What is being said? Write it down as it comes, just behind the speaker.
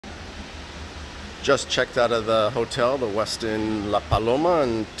Just checked out of the hotel, the Westin La Paloma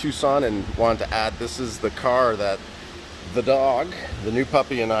in Tucson, and wanted to add, this is the car that the dog, the new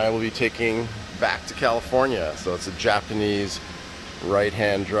puppy, and I will be taking back to California. So it's a Japanese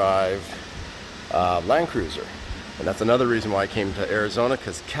right-hand drive Land Cruiser. And that's another reason why I came to Arizona,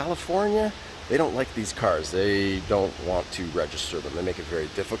 because California, they don't like these cars. They don't want to register them. They make it very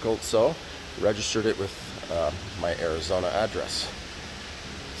difficult, so registered it with my Arizona address.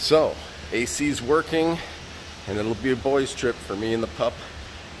 So AC's working, and it'll be a boys trip for me and the pup.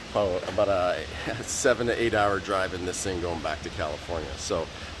 About a 7 to 8 hour drive in this thing going back to California. So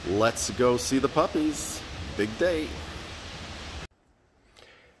let's go see the puppies. Big day.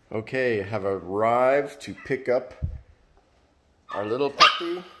 Okay, have arrived to pick up our little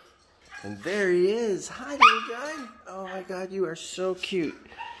puppy. And there he is. Hi, little guy. Oh my God, you are so cute.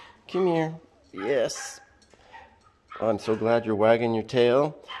 Come here. Yes. Oh, I'm so glad you're wagging your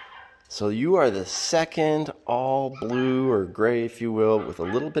tail. So you are the second all blue or gray, if you will, with a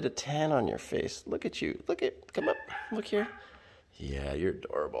little bit of tan on your face. Look at you. Come up. Look here. Yeah, you're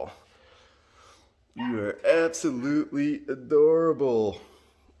adorable. You are absolutely adorable.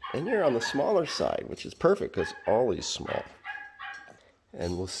 And you're on the smaller side, which is perfect because Ollie's small.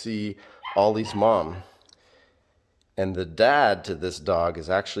 And we'll see Ollie's mom. And the dad to this dog is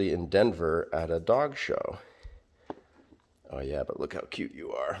actually in Denver at a dog show. Oh yeah, but look how cute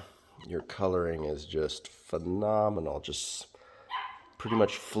you are. Your coloring is just phenomenal. Just pretty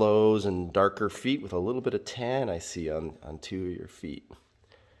much flows and darker feet with a little bit of tan I see on 2 of your feet.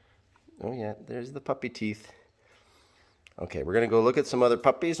 Oh yeah, there's the puppy teeth. Okay, we're gonna go look at some other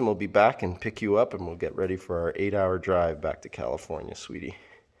puppies and we'll be back and pick you up and we'll get ready for our 8 hour drive back to California, sweetie.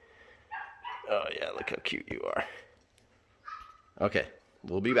 Oh yeah, look how cute you are. Okay,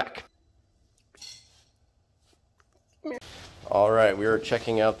 we'll be back. All right, we are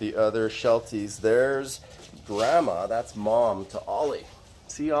checking out the other shelties. There's Grandma, that's mom to Ollie.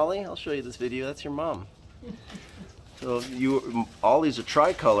 See Ollie? I'll show you this video. That's your mom. So Ollie's a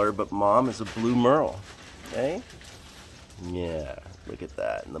tricolor, but mom is a Blue Merle. Okay? Yeah, look at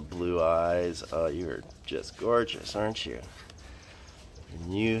that. And the blue eyes. Oh, you're just gorgeous, aren't you?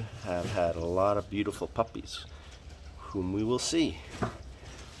 And you have had a lot of beautiful puppies, whom we will see.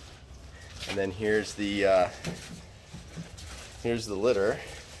 And then here's the litter.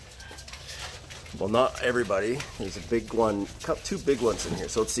 Well, not everybody. There's a big one, two big ones in here.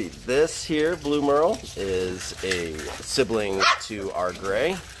 So let's see. This here, Blue Merle, is a sibling to our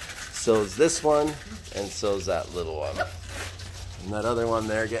gray. So is this one, and so is that little one. And that other one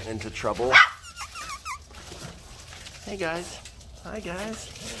there getting into trouble. Hey guys. Hi guys.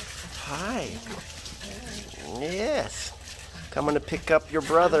 Hi. Yes. Coming to pick up your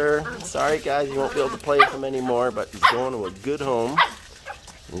brother. Sorry guys, you won't be able to play with him anymore, but he's going to a good home.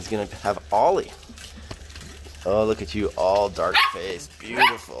 And he's going to have Ollie. Oh, look at you, all dark faced.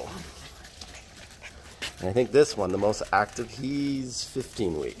 Beautiful. And I think this one, the most active, he's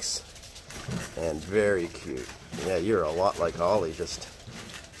 15 weeks. And very cute. Yeah, you're a lot like Ollie, just...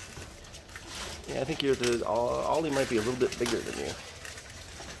 Yeah, I think you're Ollie might be a little bit bigger than you.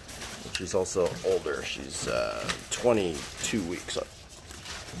 She's also older. She's 22 weeks.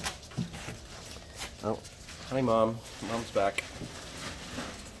 Oh, hi Mom. Mom's back.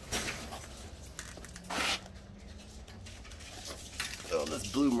 Oh, this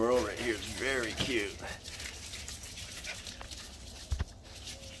Blue Merle right here is very cute.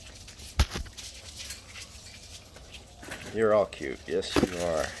 You're all cute. Yes, you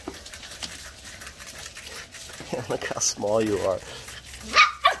are. Look how small you are.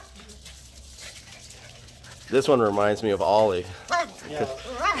 This one reminds me of Ollie.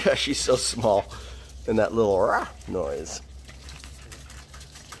 Because she's so small. And that little rah noise.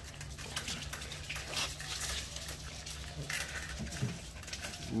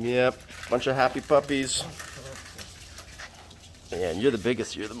 Yep, bunch of happy puppies. Yeah, and you're the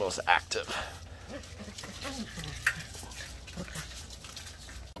biggest, you're the most active.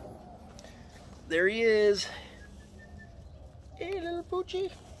 There he is. Hey, little Poochie.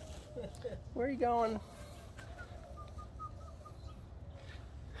 Where are you going?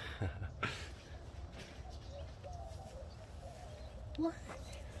 What?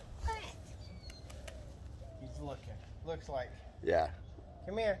 He's looking. Looks like. Yeah.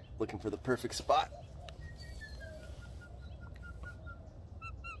 Come here. Looking for the perfect spot.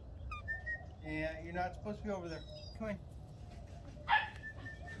 Yeah, you're not supposed to be over there. Come on.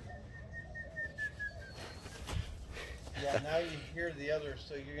 Yeah, now you hear the others,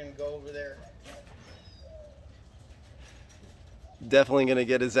 so you're gonna go over there. Definitely gonna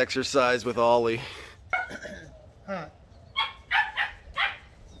get his exercise with Ollie. Huh.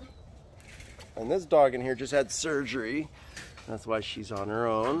 And this dog in here just had surgery. That's why she's on her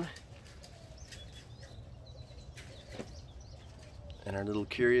own. And our little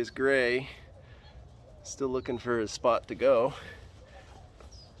curious gray, still looking for his spot to go.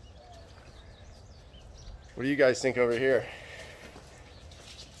 What do you guys think over here?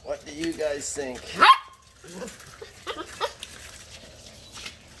 What do you guys think?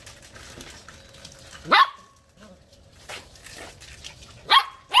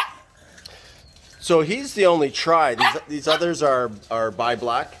 So he's the only try. These others are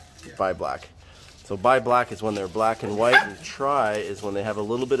bi-black. Bi-black. So bi-black is when they're black and white, and tri is when they have a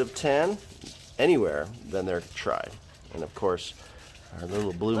little bit of tan anywhere, then they're tri. And of course, our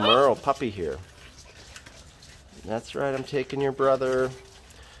little Blue Merle puppy here. That's right, I'm taking your brother.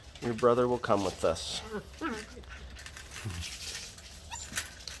 Your brother will come with us.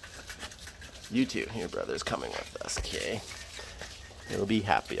 You too, your brother's coming with us, okay? He'll be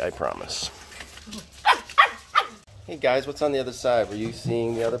happy, I promise. Hey guys, what's on the other side? Were you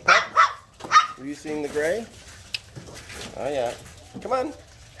seeing the other pup? Were you seeing the gray? Oh yeah. Come on.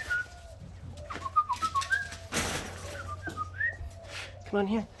 Come on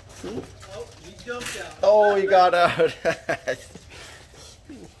here. Oh, he jumped out. Oh, he got out.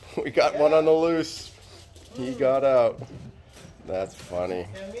 We got one on the loose. He got out. That's funny.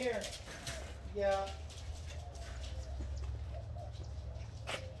 Come here. Yeah.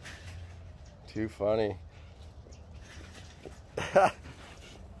 Too funny. Yeah.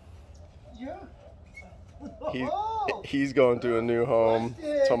 He's going to a new home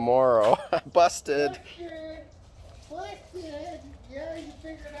tomorrow. Busted. Busted. Yeah, you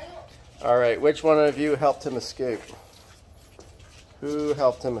figured out. All right, which one of you helped him escape? Who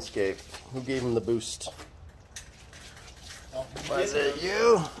helped him escape? Who gave him the boost? Was it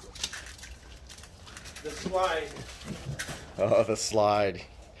you? The slide. Oh, the slide.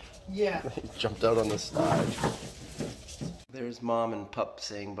 Yeah. He jumped out on the slide. There's Mom and Pup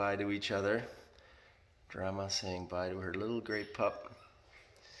saying bye to each other. Drama saying bye to her little gray pup.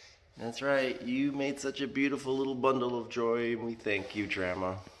 That's right, you made such a beautiful little bundle of joy, and we thank you,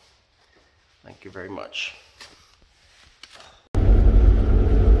 Drama. Thank you very much.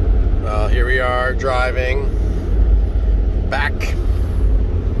 Well, here we are driving back.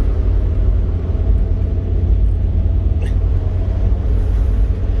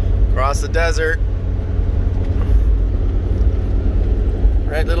 Across the desert.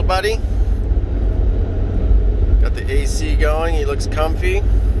 Right, little buddy? Got the AC going, he looks comfy. A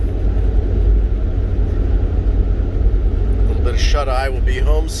little bit of shut-eye, will be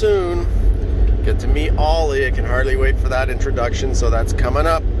home soon. Get to meet Ollie, I can hardly wait for that introduction, so that's coming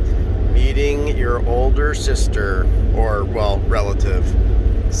up. Meeting your older sister, or, well, relative.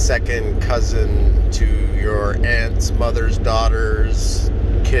 Second cousin to your aunt's mother's daughter's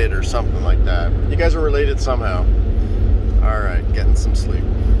kid or something like that. You guys are related somehow. Alright, getting some sleep.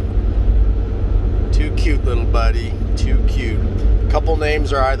 Too cute, little buddy. Too cute. A couple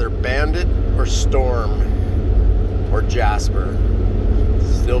names are either Bandit or Storm or Jasper.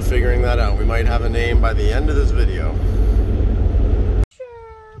 Still figuring that out. We might have a name by the end of this video.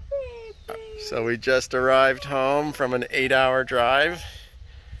 So we just arrived home from an 8-hour drive.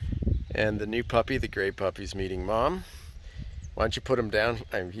 And the new puppy, the gray puppy's meeting Mom. Why don't you put him down?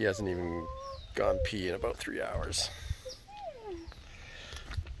 He hasn't even gone pee in about 3 hours.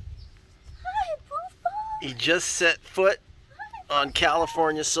 He just set foot on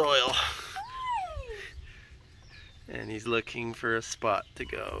California soil. And he's looking for a spot to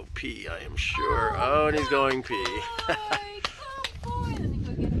go pee, I am sure. Oh, and he's going pee. Good boy. Let me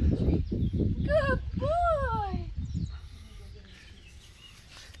go get him a treat. Good boy.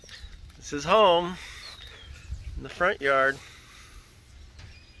 This is home in the front yard.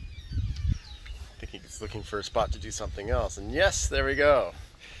 I think he's looking for a spot to do something else. And yes, there we go.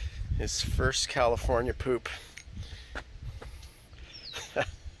 His first California poop.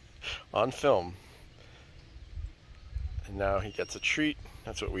 On film. And now he gets a treat.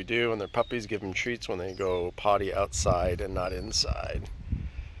 That's what we do when they're puppies, give them treats when they go potty outside and not inside.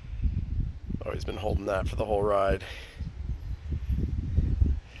 Oh, he's been holding that for the whole ride.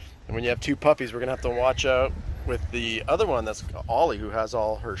 And when you have two puppies, we're gonna have to watch out with the other one, that's Ollie, who has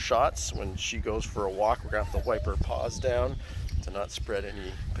all her shots. When she goes for a walk, we're gonna have to wipe her paws down to not spread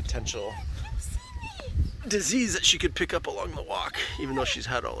any potential disease that she could pick up along the walk, even though she's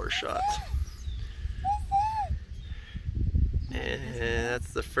had all her shots. And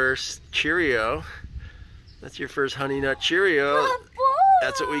that's the first Cheerio. That's your first Honey Nut Cheerio.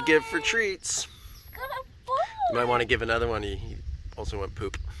 That's what we give for treats. You might want to give another one. He also went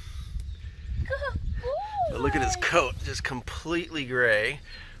poop. But look at his coat, just completely gray.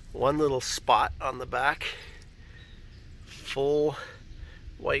 One little spot on the back. Full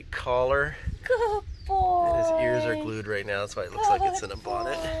white collar. Good boy. And his ears are glued right now. That's why it looks like it's in a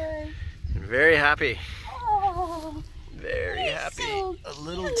bonnet. Boy. And very happy. Oh, Very he's happy. so A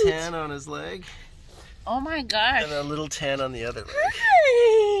little cute. tan on his leg. Oh my gosh. And a little tan on the other leg.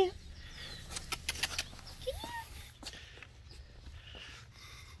 Hi.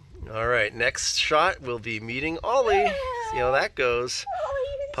 All right, next shot we'll be meeting Ollie. See how that goes.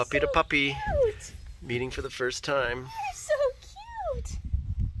 Oh, you're Puppy so to puppy. Cute. Meeting for the first time. You're so cute.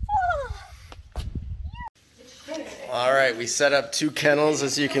 Oh. All right, we set up 2 kennels,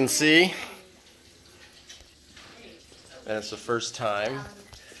 as you can see. And it's the first time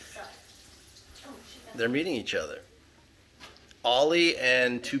they're meeting each other. Ollie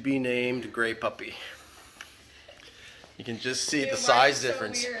and to be named gray puppy. You can just see the size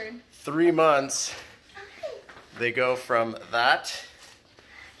difference. 3 months, they go from that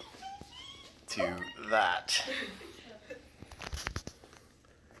to that.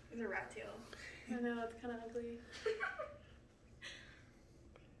 It's a rat tail. I know, it's kind of ugly.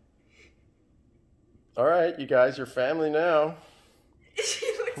 All right, you guys, you're family now. She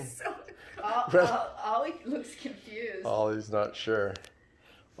looks so Ollie looks confused. Ollie's not sure.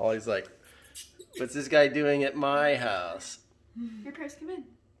 Ollie's like, what's this guy doing at my house? Your parents come in.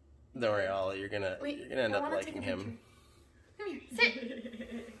 Don't worry, Ollie, you're gonna end I up wanna liking take a him. Come here. Sit.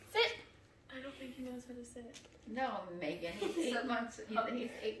 Sit. I don't think he knows how to sit. No, Megan. He's 8 months. He's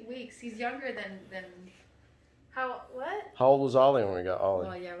 8 weeks. He's younger than. How, what? How old was Ollie when we got Ollie?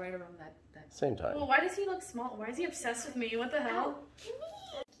 Well, yeah, right around that. Same time. Well, why does he look small? Why is he obsessed with me? What the hell?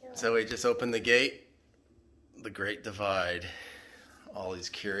 So we just opened the gate. The Great Divide. Ollie's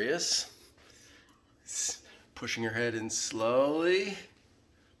curious. Pushing her head in slowly.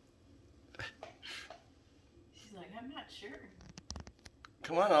 She's like, I'm not sure.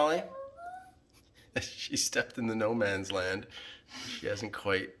 Come on, Ollie. She stepped in the no man's land. She hasn't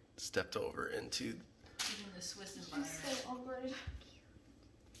quite stepped over into. She's in the Swiss environment. So awkward.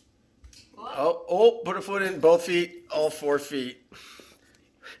 Oh, put a foot in, both feet, all 4 feet.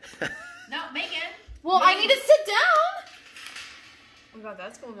 No, Megan. Well, Megan. I need to sit down. Oh my god,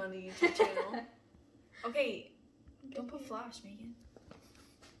 that's going on the YouTube channel. Okay, don't put flash, Megan.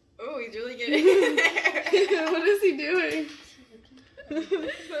 Oh, he's really getting there. What is he doing?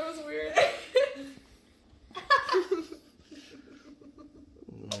 That was weird.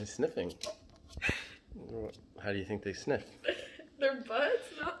 Nice sniffing. How do you think they sniff? Their butts,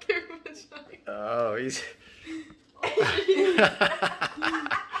 not their vagina. Oh, he's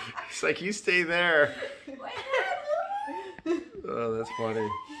like, you stay there. Oh, that's funny.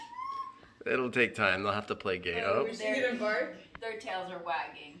 It'll take time. They'll have to play game. Oh, Their tails are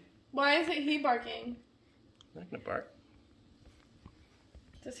wagging. Why isn't he barking? not gonna bark.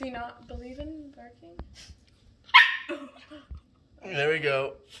 Does he not believe in barking? There we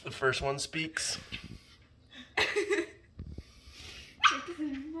go. The first one speaks.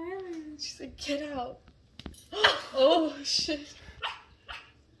 She's like, get out. Oh, shit.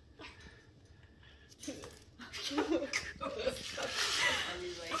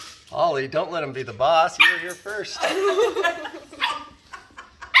 Ollie, don't let him be the boss. You were here first.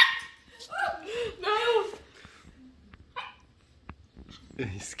 No.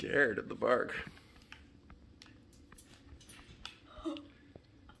 He's scared of the bark.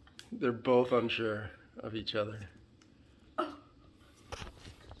 They're both unsure of each other.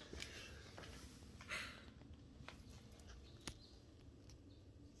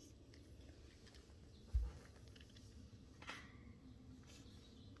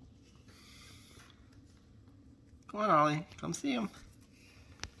 Come on, Ollie. Come see him.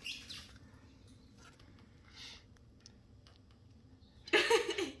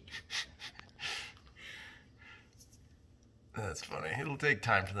 That's funny. It'll take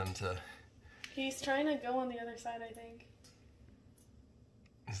time for them to... He's trying to go on the other side, I think.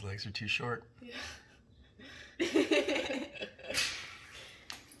 His legs are too short. Yeah.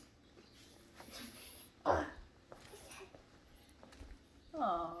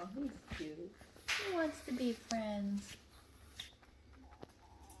 Oh, he's cute. He wants to be friends.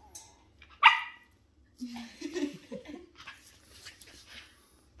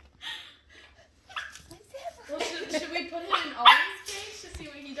 Well, should we put him in Ollie's cage to see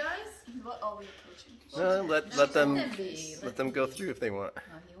what he does? Let Ollie approach him. Let them go through if they want. Oh,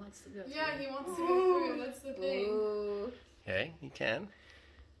 he wants to go. Yeah, he wants to go through. That's the thing. Ooh. Okay, he can.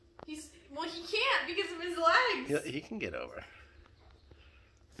 Well, he can't because of his legs. He can get over.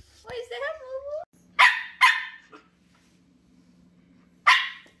 What is that, Lulu?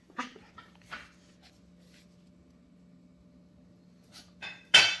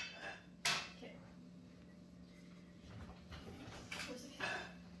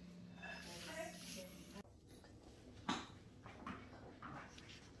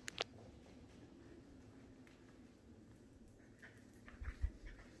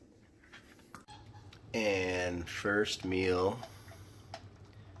 And first meal,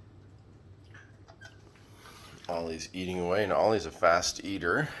 Ollie's eating away, and Ollie's a fast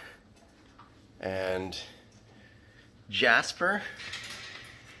eater. And Jasper,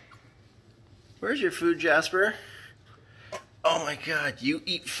 where's your food, Jasper? Oh my God, you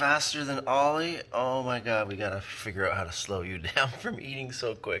eat faster than Ollie? Oh my God, we gotta figure out how to slow you down from eating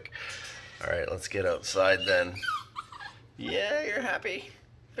so quick. All right, let's get outside then. Yeah, you're happy,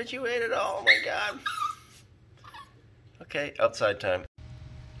 but you ate it all, oh my God. Okay, outside time.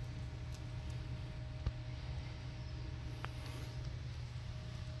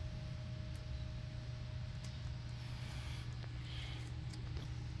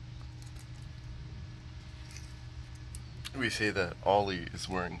 We say that Ollie is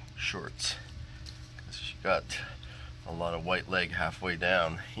wearing shorts because she got a lot of white leg halfway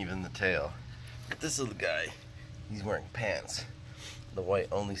down, even the tail. But this little guy, he's wearing pants. The white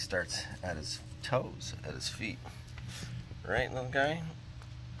only starts at his toes, at his feet. Right, little guy?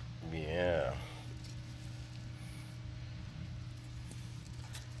 Yeah.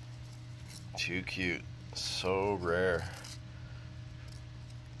 Too cute. So rare.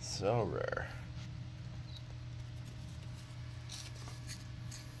 So rare.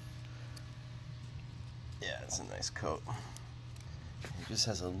 Yeah, it's a nice coat. He just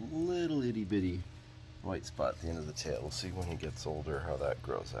has a little itty bitty white spot at the end of the tail. We'll see when he gets older how that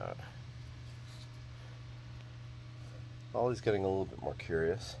grows out. Ollie's getting a little bit more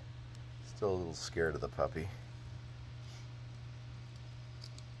curious. Still a little scared of the puppy.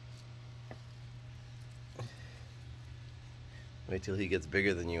 Wait till he gets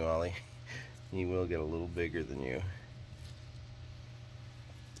bigger than you, Ollie. He will get a little bigger than you.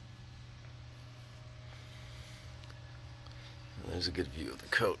 There's a good view of the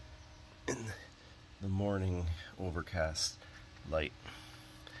coat in the morning overcast light.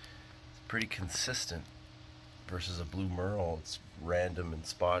 It's pretty consistent versus a Blue Merle. It's random and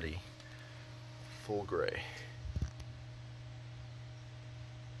spotty. Full gray.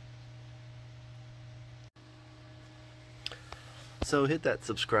 So hit that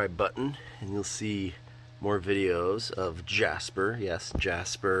subscribe button and you'll see more videos of Jasper. Yes,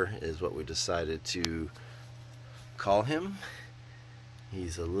 Jasper is what we decided to call him.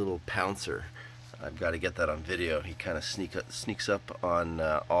 He's a little pouncer. I've got to get that on video. He kind of sneaks up on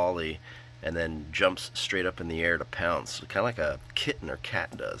Ollie and then jumps straight up in the air to pounce. Kind of like a kitten or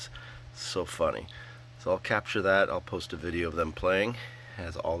cat does. So funny. So I'll capture that. I'll post a video of them playing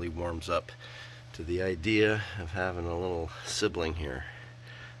as Ollie warms up to the idea of having a little sibling here.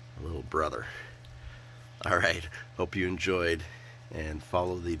 A little brother. Alright, hope you enjoyed and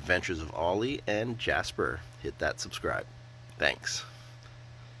follow the adventures of Ollie and Jasper. Hit that subscribe. Thanks.